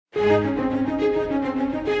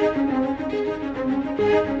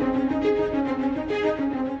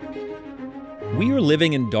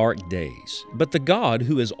living in dark days, but the God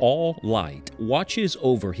who is all light watches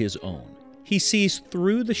over His own. He sees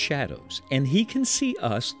through the shadows, and He can see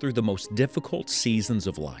us through the most difficult seasons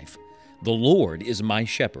of life. The Lord is my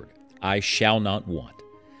shepherd. I shall not want.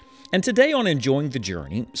 And today on Enjoying the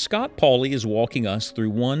Journey, Scott Pauley is walking us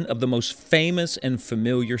through one of the most famous and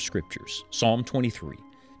familiar scriptures, Psalm 23,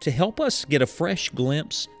 to help us get a fresh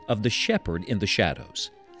glimpse of the shepherd in the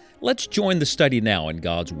shadows. Let's join the study now in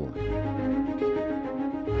God's Word.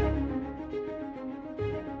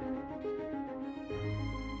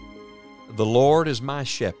 The Lord is my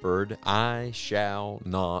shepherd, I shall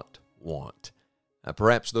not want.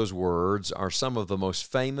 Perhaps those words are some of the most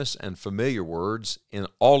famous and familiar words in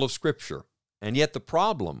all of Scripture. And yet the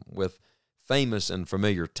problem with famous and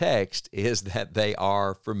familiar text is that they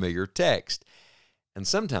are familiar text. And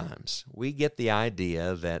sometimes we get the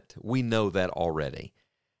idea that we know that already.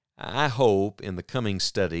 I hope in the coming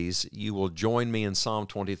studies you will join me in Psalm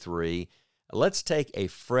 23. Let's take a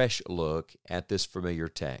fresh look at this familiar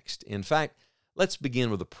text. In fact, let's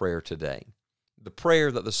begin with a prayer today. The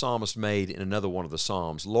prayer that the psalmist made in another one of the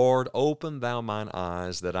Psalms, Lord, open thou mine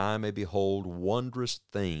eyes that I may behold wondrous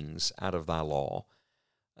things out of thy law.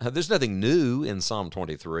 There's nothing new in Psalm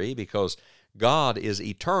 23 because God is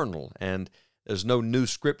eternal and there's no new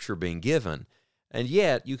scripture being given. And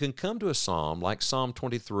yet you can come to a psalm like Psalm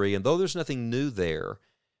 23, and though there's nothing new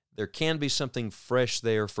there can be something fresh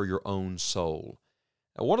there for your own soul.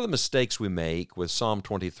 Now, one of the mistakes we make with Psalm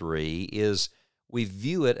 23 is we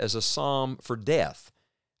view it as a psalm for death.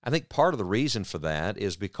 I think part of the reason for that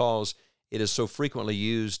is because it is so frequently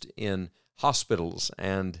used in hospitals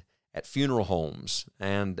and at funeral homes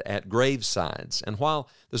and at gravesides. And while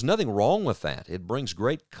there's nothing wrong with that, it brings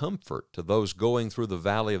great comfort to those going through the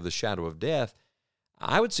valley of the shadow of death,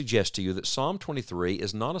 I would suggest to you that Psalm 23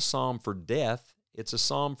 is not a psalm for death, it's a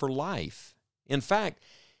psalm for life. In fact,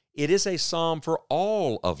 it is a psalm for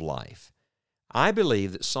all of life. I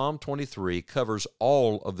believe that Psalm 23 covers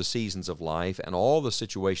all of the seasons of life and all the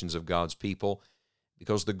situations of God's people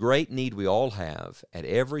because the great need we all have at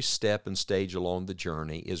every step and stage along the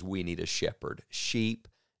journey is we need a shepherd. Sheep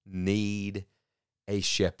need a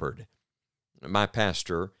shepherd. My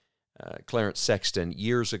pastor, Clarence Sexton,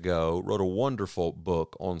 years ago wrote a wonderful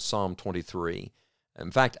book on Psalm 23.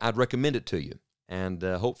 In fact, I'd recommend it to you, and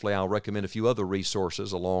hopefully I'll recommend a few other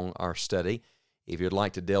resources along our study if you'd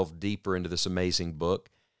like to delve deeper into this amazing book.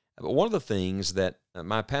 But one of the things that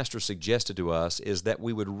my pastor suggested to us is that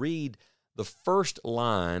we would read the first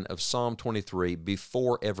line of Psalm 23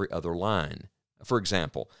 before every other line. For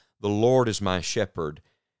example, the Lord is my shepherd,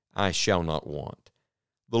 I shall not want.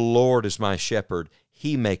 The Lord is my shepherd,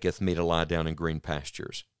 He maketh me to lie down in green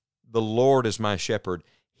pastures. The Lord is my shepherd,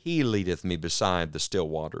 He leadeth me beside the still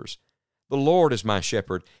waters. The Lord is my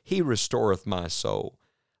shepherd, He restoreth my soul.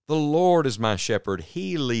 The Lord is my shepherd,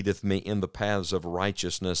 He leadeth me in the paths of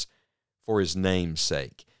righteousness for His name's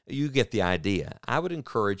sake. You get the idea. I would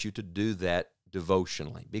encourage you to do that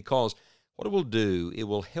devotionally because what it will do, it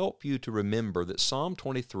will help you to remember that Psalm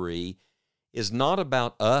 23 is not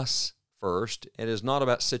about us first. It is not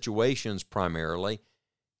about situations primarily.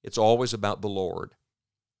 It's always about the Lord.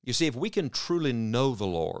 You see, if we can truly know the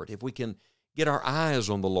Lord, if we can get our eyes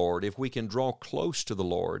on the Lord, if we can draw close to the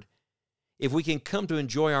Lord, if we can come to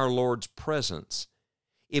enjoy our Lord's presence,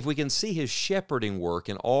 if we can see His shepherding work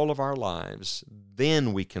in all of our lives,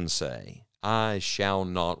 then we can say, I shall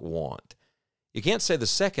not want. You can't say the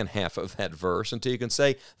second half of that verse until you can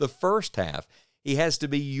say the first half. He has to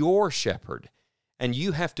be your shepherd, and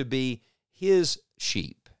you have to be His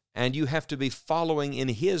sheep, and you have to be following in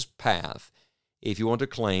His path if you want to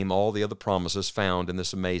claim all the other promises found in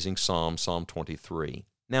this amazing psalm, Psalm 23.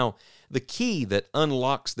 Now, the key that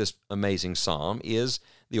unlocks this amazing psalm is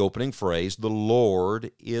the opening phrase, the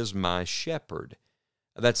Lord is my shepherd.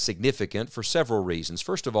 That's significant for several reasons.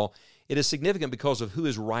 First of all, it is significant because of who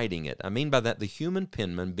is writing it. I mean by that the human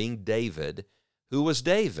penman being David. Who was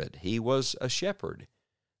David? He was a shepherd.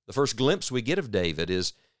 The first glimpse we get of David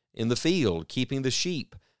is in the field, keeping the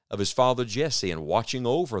sheep of his father Jesse and watching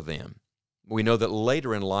over them. We know that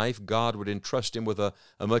later in life, God would entrust him with a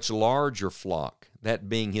much larger flock, that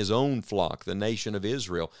being his own flock, the nation of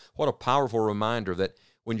Israel. What a powerful reminder that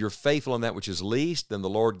when you're faithful in that which is least, then the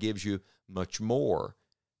Lord gives you much more.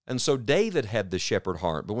 And so David had the shepherd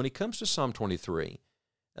heart. But when he comes to Psalm 23,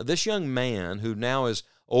 this young man who now is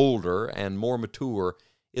older and more mature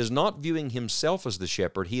is not viewing himself as the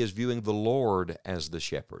shepherd. He is viewing the Lord as the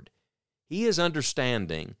shepherd. He is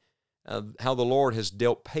understanding how the Lord has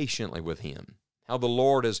dealt patiently with him, how the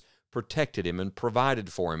Lord has protected him and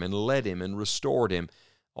provided for him and led him and restored him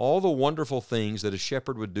all the wonderful things that a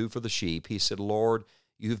shepherd would do for the sheep. He said, Lord,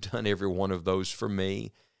 you've done every one of those for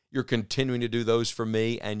me. You're continuing to do those for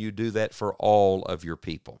me, and you do that for all of your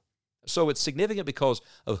people. So it's significant because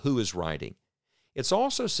of who is writing. It's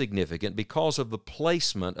also significant because of the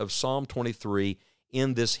placement of Psalm 23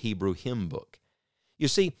 in this Hebrew hymn book. You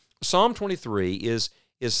see, Psalm 23 is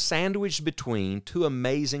sandwiched between two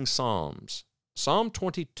amazing psalms. Psalm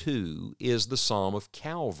 22 is the Psalm of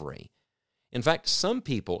Calvary. In fact, some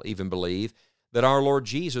people even believe that our Lord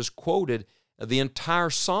Jesus quoted the entire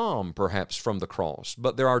psalm, perhaps, from the cross,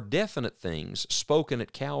 but there are definite things spoken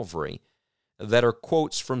at Calvary that are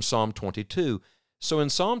quotes from Psalm 22. So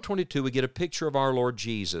in Psalm 22, we get a picture of our Lord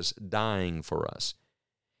Jesus dying for us.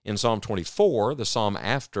 In Psalm 24, the psalm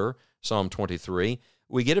after Psalm 23,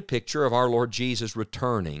 we get a picture of our Lord Jesus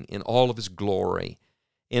returning in all of his glory.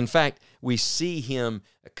 In fact, we see him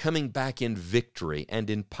coming back in victory and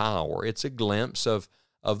in power. It's a glimpse of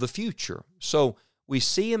the future. So we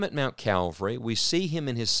see him at Mount Calvary, we see him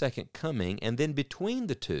in his second coming, and then between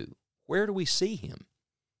the two, where do we see him?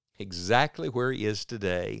 Exactly where he is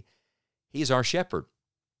today. He's our shepherd.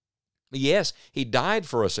 Yes, he died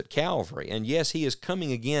for us at Calvary, and yes, he is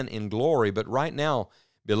coming again in glory, but right now,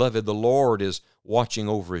 beloved, the Lord is watching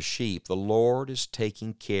over his sheep. The Lord is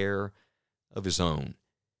taking care of his own.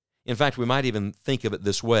 In fact, we might even think of it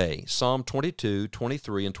this way. Psalm 22,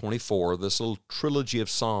 23, and 24, this little trilogy of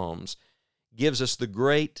Psalms, gives us the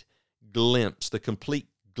great glimpse, the complete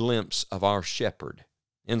glimpse of our shepherd.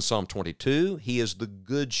 In Psalm 22, he is the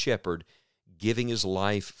good shepherd giving his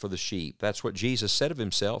life for the sheep. That's what Jesus said of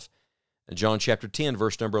himself. In John chapter 10,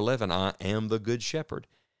 verse number 11, I am the good shepherd.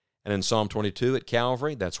 And in Psalm 22 at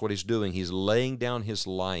Calvary, that's what he's doing. He's laying down his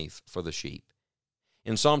life for the sheep.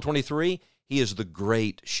 In Psalm 23, he is the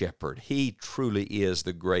great shepherd. He truly is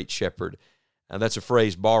the great shepherd. And that's a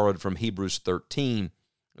phrase borrowed from Hebrews 13,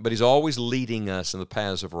 but he's always leading us in the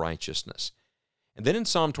paths of righteousness. And then in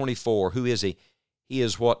Psalm 24, who is he? He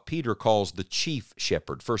is what Peter calls the chief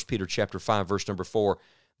shepherd. 1 Peter chapter 5, verse number 4,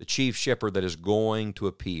 the chief shepherd that is going to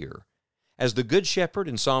appear. As the good shepherd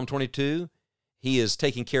in Psalm 22, he is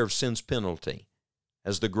taking care of sin's penalty.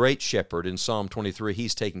 As the great shepherd in Psalm 23,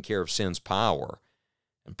 he's taking care of sin's power.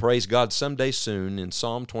 And praise God, someday soon in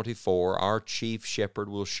Psalm 24, our chief shepherd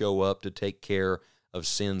will show up to take care of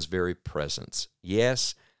sin's very presence.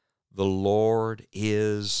 Yes, the Lord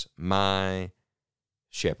is my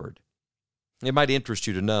shepherd. It might interest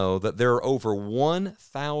you to know that there are over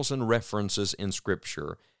 1,000 references in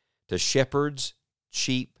Scripture to shepherds,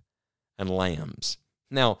 sheep, and lambs.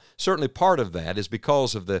 Now, certainly part of that is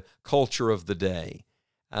because of the culture of the day,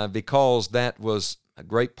 because that was a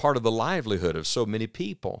great part of the livelihood of so many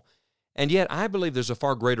people. And yet, I believe there's a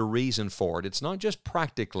far greater reason for it. It's not just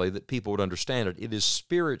practically that people would understand it. It is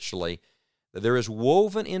spiritually that there is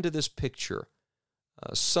woven into this picture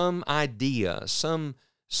some idea, some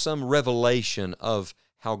revelation of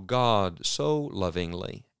how God so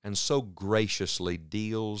lovingly and so graciously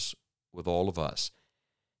deals with all of us.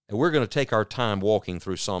 And we're going to take our time walking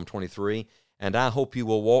through Psalm 23, and I hope you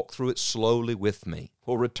will walk through it slowly with me.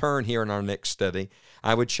 We'll return here in our next study.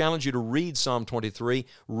 I would challenge you to read Psalm 23.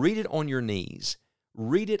 Read it on your knees.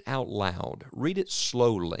 Read it out loud. Read it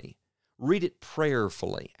slowly. Read it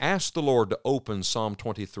prayerfully. Ask the Lord to open Psalm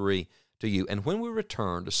 23 to you. And when we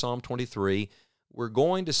return to Psalm 23, we're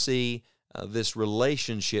going to see this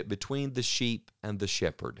relationship between the sheep and the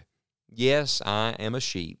shepherd. Yes, I am a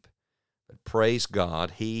sheep, but praise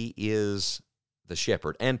God, he is the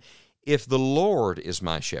shepherd. And if the Lord is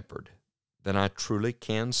my shepherd, then I truly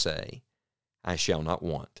can say, I shall not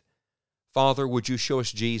want. Father, would you show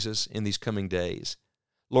us Jesus in these coming days?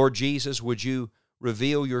 Lord Jesus, would you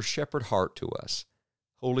reveal your shepherd heart to us?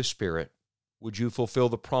 Holy Spirit, would you fulfill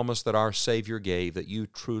the promise that our Savior gave, that you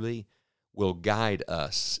truly will guide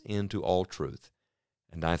us into all truth?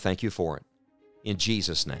 And I thank you for it. In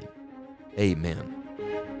Jesus' name, amen.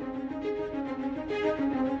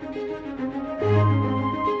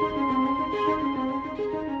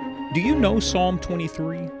 Do you know Psalm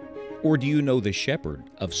 23? Or do you know the shepherd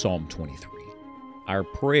of Psalm 23? Our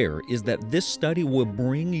prayer is that this study will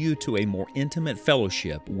bring you to a more intimate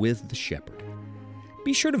fellowship with the shepherd.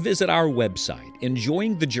 Be sure to visit our website,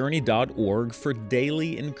 enjoyingthejourney.org, for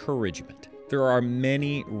daily encouragement. There are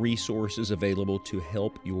many resources available to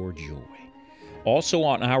help your joy. Also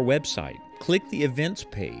on our website, click the events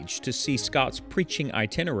page to see Scott's preaching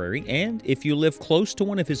itinerary, and if you live close to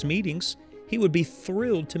one of his meetings, he would be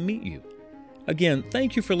thrilled to meet you. Again,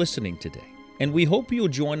 thank you for listening today, and we hope you'll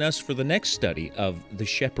join us for the next study of The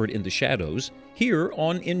Shepherd in the Shadows here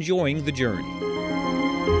on Enjoying the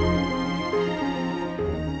Journey.